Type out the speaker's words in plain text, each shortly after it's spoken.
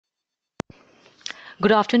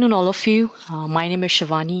Good afternoon, all of you. My name is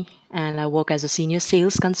Shivani, and I work as a senior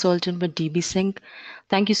sales consultant with DBSync.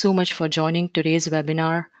 Thank you so much for joining today's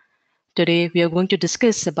webinar. Today, we are going to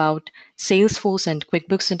discuss about Salesforce and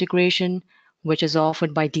QuickBooks integration, which is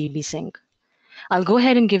offered by DBSync. I'll go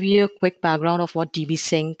ahead and give you a quick background of what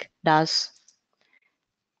DBSync does.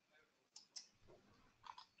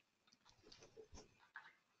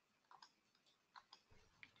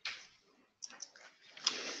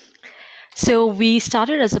 So we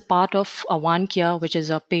started as a part of Avankia, which is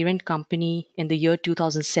a parent company in the year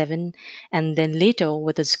 2007, and then later,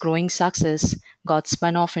 with its growing success, got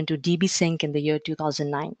spun off into DBSync in the year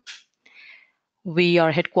 2009. We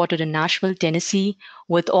are headquartered in Nashville, Tennessee,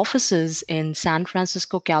 with offices in San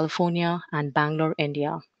Francisco, California, and Bangalore,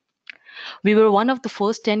 India. We were one of the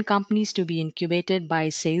first 10 companies to be incubated by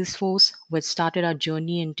Salesforce, which started our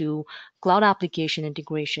journey into cloud application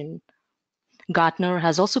integration. Gartner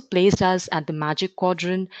has also placed us at the Magic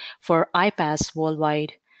Quadrant for iPaaS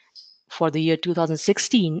worldwide for the year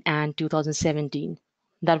 2016 and 2017.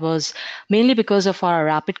 That was mainly because of our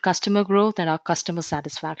rapid customer growth and our customer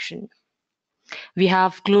satisfaction. We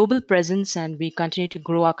have global presence and we continue to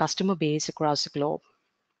grow our customer base across the globe.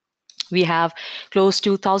 We have close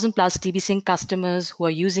to 1,000 plus DBSync customers who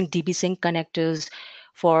are using DBSync connectors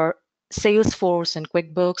for Salesforce and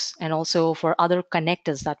QuickBooks and also for other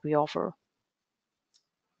connectors that we offer.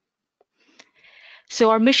 So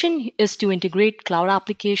our mission is to integrate cloud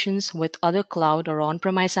applications with other cloud or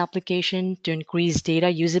on-premise application to increase data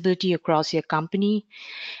usability across your company.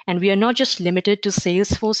 And we are not just limited to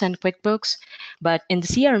Salesforce and QuickBooks, but in the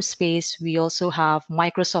CRM space, we also have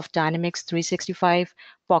Microsoft Dynamics 365,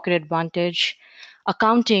 Pocket Advantage.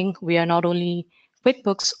 Accounting, we are not only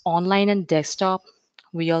QuickBooks Online and Desktop,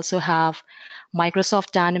 we also have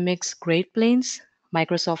Microsoft Dynamics Great Plains,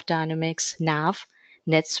 Microsoft Dynamics NAV,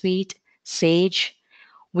 NetSuite, Sage.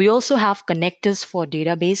 We also have connectors for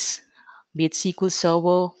database, be it SQL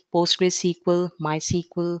Server, PostgreSQL,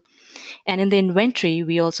 MySQL. And in the inventory,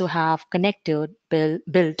 we also have connector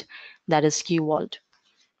built that is Qvault.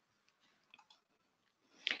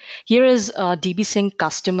 Here is DBSync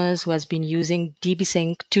customers who has been using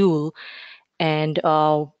DBSync tool, and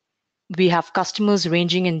we have customers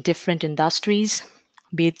ranging in different industries,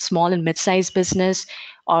 be it small and mid-sized business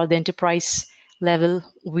or the enterprise level.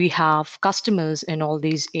 We have customers in all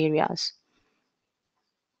these areas.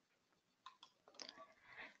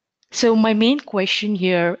 So my main question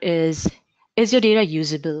here is your data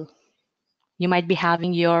usable? You might be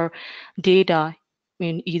having your data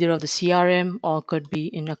in either of the CRM or could be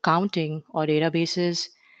in accounting or databases,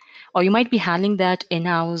 or you might be handling that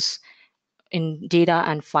in-house in data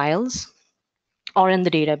and files or in the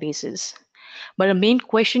databases. But the main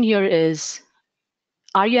question here is,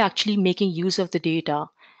 are you actually making use of the data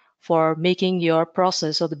for making your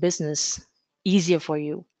process or the business easier for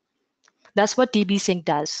you? That's what DBSync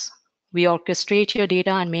does. We orchestrate your data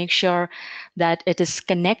and make sure that it is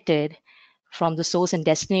connected from the source and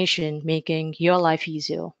destination, making your life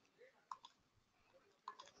easier.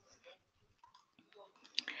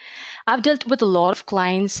 I've dealt with a lot of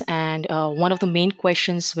clients, and one of the main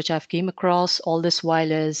questions which I've came across all this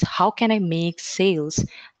while is, how can I make sales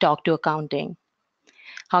talk to accounting?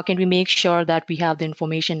 How can we make sure that we have the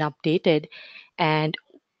information updated and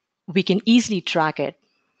we can easily track it?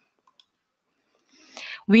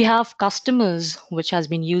 We have customers which has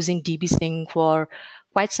been using DBSync for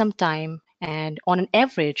quite some time, and on an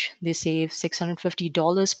average, they save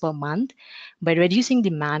 $650 per month by reducing the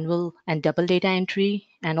manual and double data entry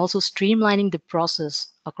and also streamlining the process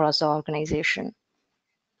across the organization.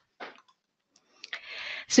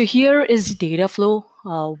 So here is data flow,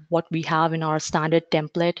 what we have in our standard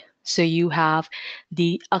template. So you have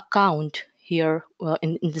the account here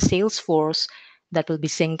in the Salesforce that will be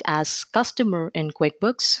synced as customer in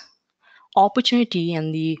QuickBooks, opportunity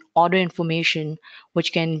and the order information,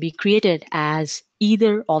 which can be created as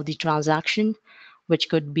either of the transaction, which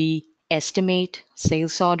could be estimate,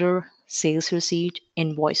 sales order, sales receipt,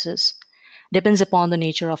 invoices. Depends upon the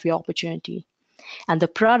nature of your opportunity. And the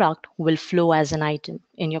product will flow as an item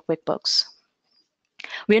in your QuickBooks.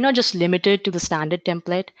 We're not just limited to the standard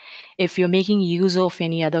template. If you're making use of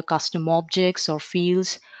any other custom objects or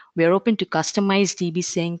fields, we're open to customize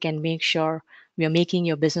DBSync and make sure we are making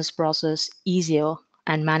your business process easier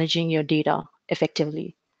and managing your data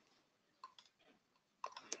effectively.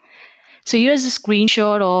 So here's a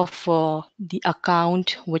screenshot of the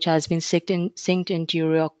account which has been synced into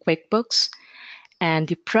your QuickBooks and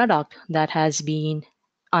the product that has been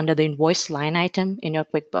under the invoice line item in your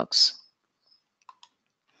QuickBooks.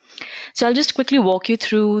 So I'll just quickly walk you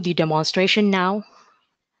through the demonstration now.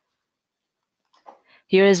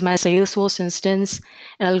 Here is my Salesforce instance,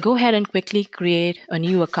 and I'll go ahead and quickly create a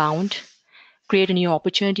new account, create a new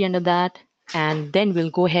opportunity under that, and then we'll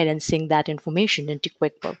go ahead and sync that information into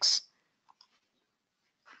QuickBooks.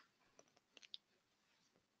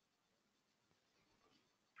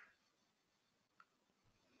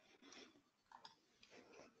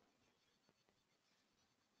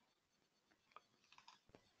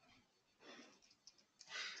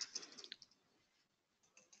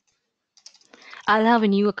 I'll have a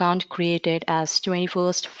new account created as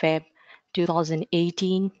 21st Feb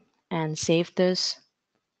 2018 and save this.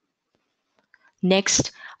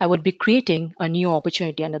 Next, I would be creating a new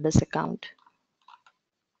opportunity under this account.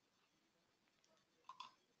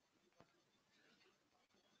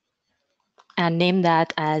 And name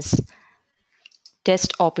that as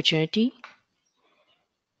test opportunity.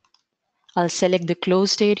 I'll select the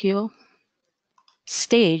close date here,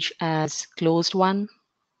 stage as closed one,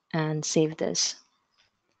 and save this.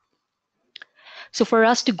 So for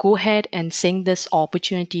us to go ahead and sync this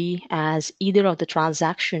opportunity as either of the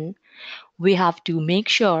transaction, we have to make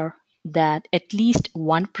sure that at least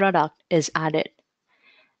one product is added.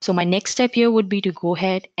 So my next step here would be to go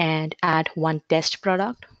ahead and add one test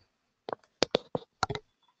product.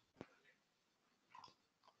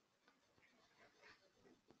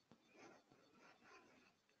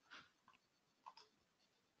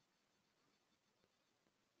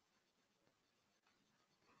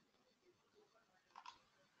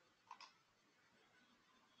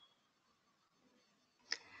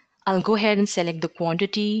 I'll go ahead and select the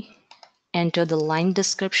quantity, enter the line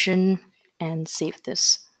description, and save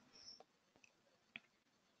this.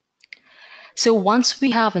 So once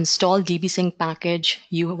we have installed DBSync package,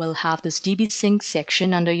 you will have this DBSync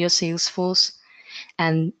section under your Salesforce,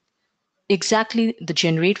 and exactly the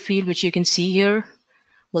generate field, which you can see here,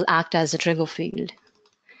 will act as a trigger field.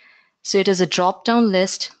 So it is a drop-down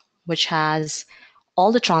list which has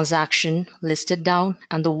all the transaction listed down,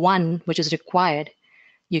 and the one which is required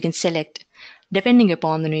you can select depending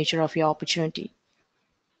upon the nature of your opportunity.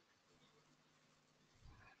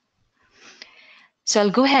 So I'll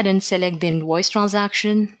go ahead and select the invoice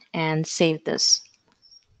transaction and save this.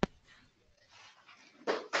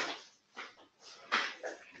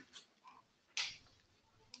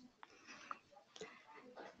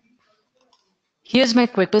 Here's my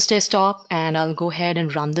QuickBooks Desktop, and I'll go ahead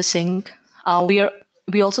and run the sync.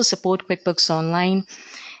 We also support QuickBooks Online,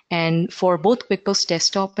 and for both QuickBooks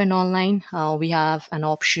Desktop and Online, we have an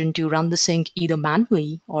option to run the sync either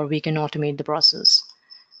manually or we can automate the process.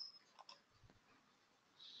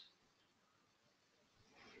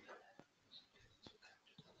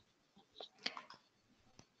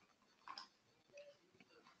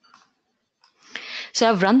 So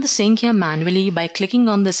I've run the sync here manually by clicking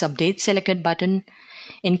on this Update Selected button.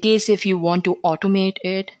 In case if you want to automate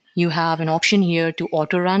it, you have an option here to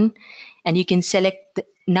auto run, and you can select the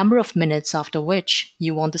number of minutes after which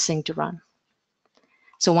you want the sync to run.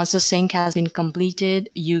 So once the sync has been completed,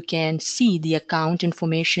 you can see the account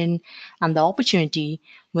information, and the opportunity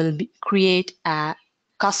will create a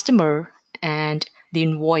customer and the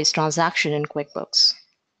invoice transaction in QuickBooks.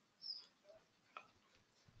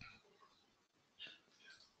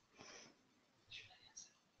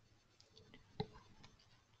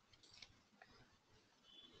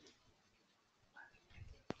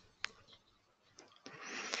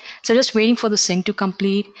 So just waiting for the sync to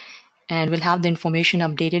complete, and we'll have the information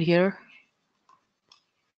updated here.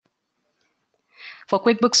 For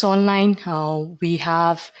QuickBooks Online, we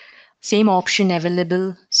have same option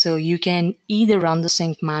available. So you can either run the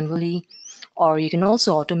sync manually, or you can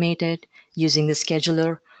also automate it using the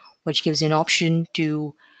scheduler, which gives you an option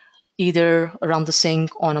to either run the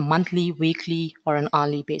sync on a monthly, weekly, or an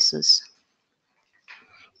hourly basis.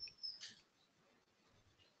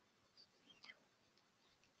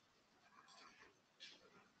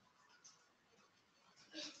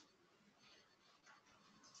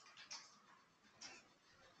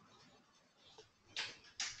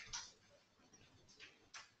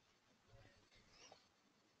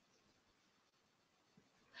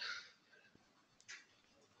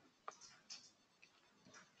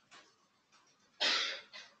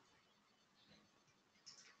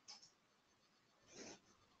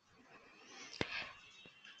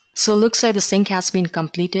 So it looks like the sync has been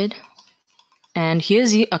completed. And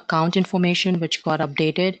here's the account information which got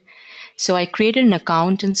updated. So I created an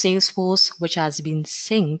account in Salesforce which has been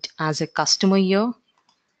synced as a customer here.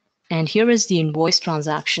 And here is the invoice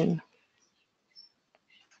transaction.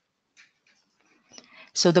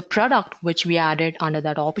 So the product which we added under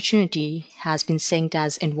that opportunity has been synced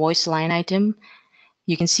as invoice line item.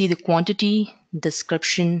 You can see the quantity,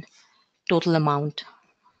 description, total amount.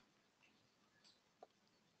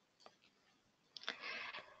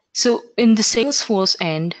 So in the Salesforce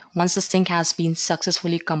end, once the sync has been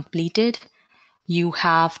successfully completed, you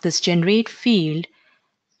have this generate field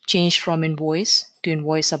changed from invoice to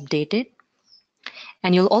invoice updated.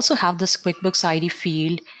 And you'll also have this QuickBooks ID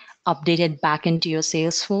field updated back into your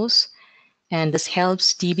Salesforce. And this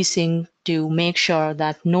helps DBSync to make sure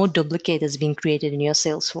that no duplicate is being created in your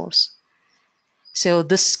Salesforce. So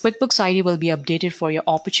this QuickBooks ID will be updated for your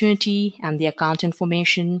opportunity and the account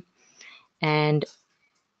information and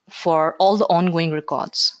for all the ongoing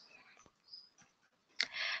records.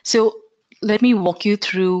 So let me walk you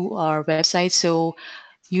through our website. So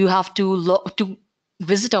you have to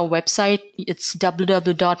visit our website. It's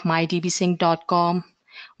www.mydbsync.com.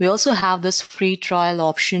 We also have this free trial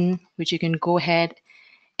option, which you can go ahead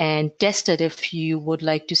and test it if you would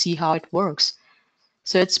like to see how it works.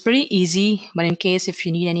 So it's pretty easy, but in case if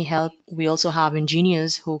you need any help, we also have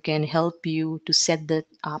engineers who can help you to set that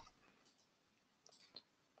up.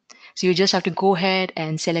 So you just have to go ahead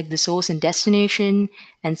and select the source and destination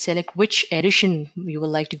and select which edition you would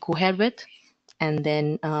like to go ahead with, and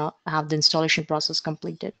then have the installation process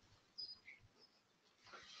completed.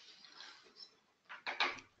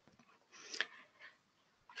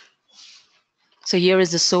 So here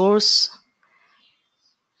is the source.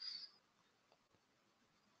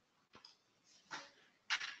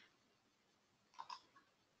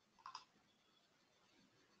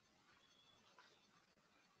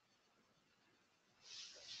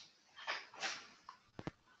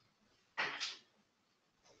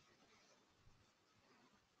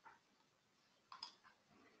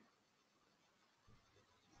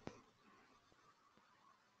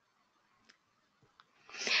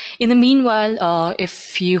 In the meanwhile,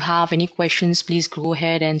 if you have any questions, please go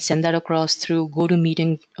ahead and send that across through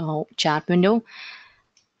GoToMeeting chat window.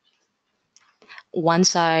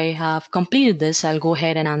 Once I have completed this, I'll go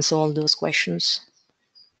ahead and answer all those questions.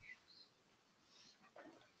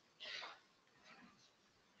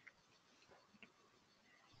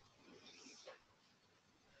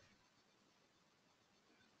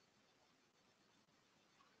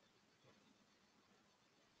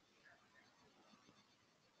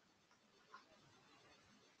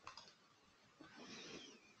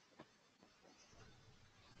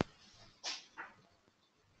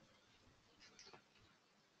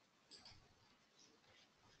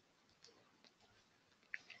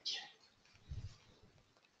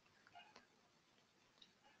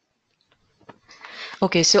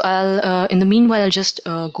 Okay, so in the meanwhile, I'll just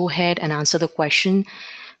go ahead and answer the question.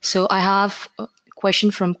 So I have a question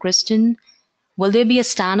from Kristen. Will there be a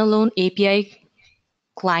standalone API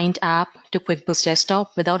client app to QuickBooks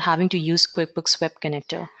Desktop without having to use QuickBooks Web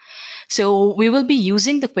Connector? So we will be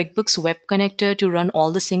using the QuickBooks Web Connector to run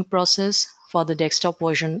all the sync process for the desktop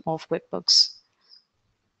version of QuickBooks.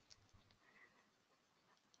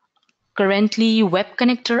 Currently, Web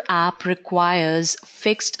Connector app requires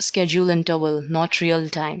fixed schedule interval, not real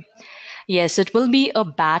time. Yes, it will be a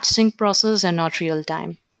batch sync process and not real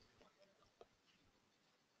time.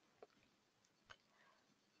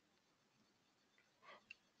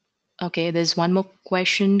 Okay, there's one more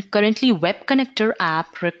question. Currently, Web Connector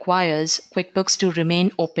app requires QuickBooks to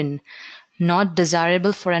remain open, not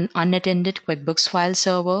desirable for an unattended QuickBooks file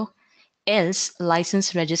server, else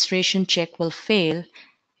license registration check will fail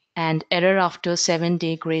and error after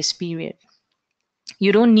 7-day grace period.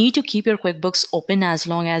 You don't need to keep your QuickBooks open as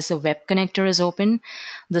long as the Web Connector is open.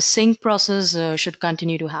 The sync process should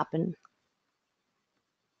continue to happen.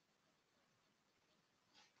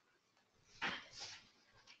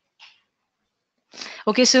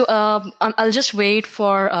 Okay, so I'll just wait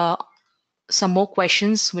for some more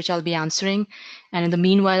questions which I'll be answering. And in the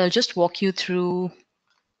meanwhile, I'll just walk you through.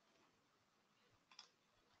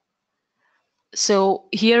 So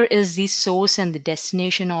here is the source and the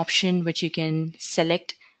destination option, which you can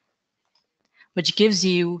select, which gives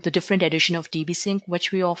you the different edition of DBSync,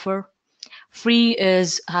 which we offer. Free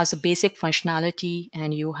has a basic functionality,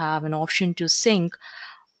 and you have an option to sync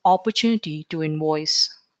opportunity to invoice.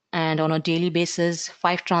 And on a daily basis,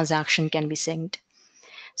 5 transactions can be synced.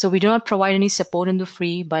 So we do not provide any support in the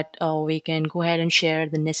free, but we can go ahead and share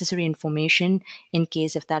the necessary information in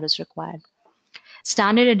case if that is required.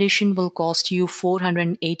 Standard edition will cost you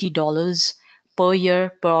 $480 per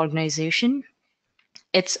year per organization.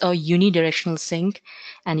 It's a unidirectional sync,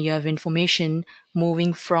 and you have information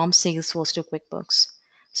moving from Salesforce to QuickBooks.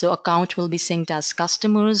 So account will be synced as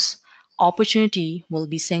customers, opportunity will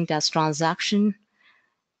be synced as transaction,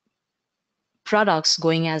 products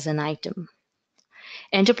going as an item.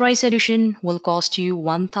 Enterprise edition will cost you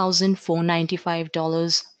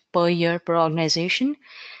 $1,495 per year per organization.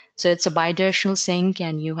 So it's a bidirectional sync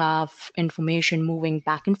and you have information moving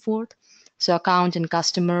back and forth. So account and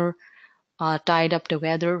customer are tied up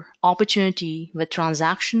together, opportunity with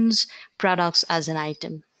transactions, products as an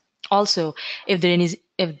item. Also, if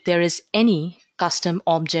there is any custom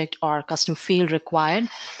object or custom field required,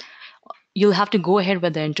 you'll have to go ahead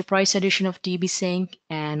with the enterprise edition of DBSync.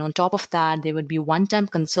 And on top of that, there would be one-time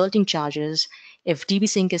consulting charges if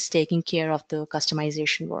DBSync is taking care of the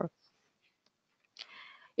customization work.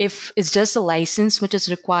 If it's just a license which is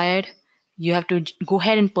required, you have to go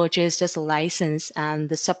ahead and purchase just a license, and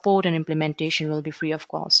the support and implementation will be free of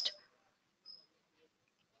cost.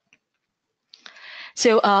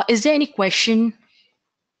 So, is there any question?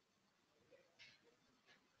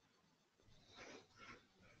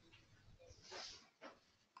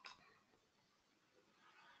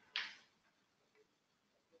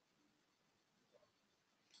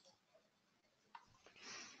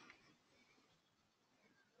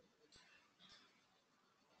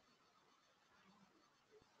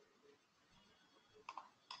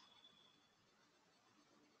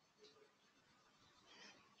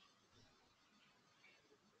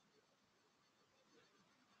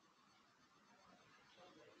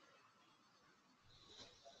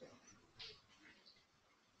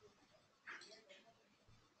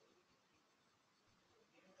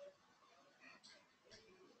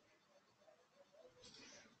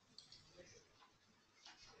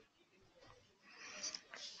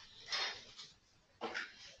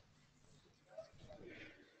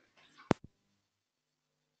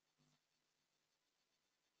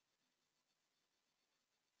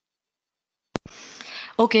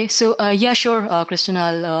 Okay, so yeah, sure, Kristen,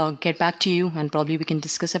 I'll get back to you and probably we can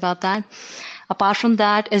discuss about that. Apart from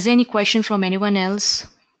that, is there any question from anyone else?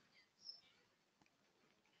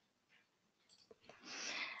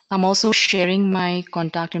 I'm also sharing my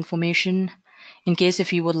contact information in case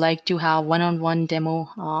if you would like to have one-on-one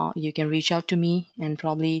demo, you can reach out to me and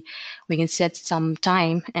probably we can set some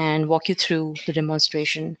time and walk you through the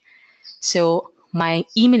demonstration. So my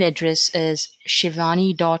email address is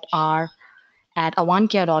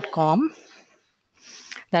shivani.r@avankia.com.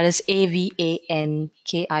 That is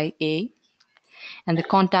AVANKIA. And the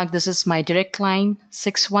contact, this is my direct line,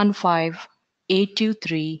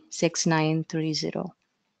 615-823-6930.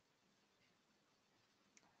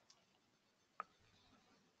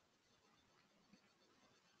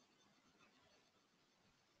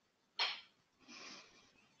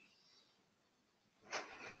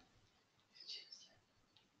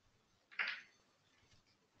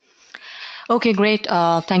 Okay, great.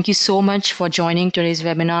 Thank you so much for joining today's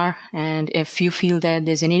webinar. And if you feel that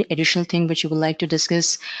there's any additional thing which you would like to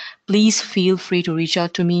discuss, please feel free to reach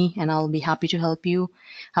out to me and I'll be happy to help you.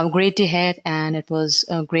 Have a great day ahead, and it was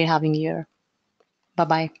great having you here.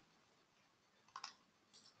 Bye-bye.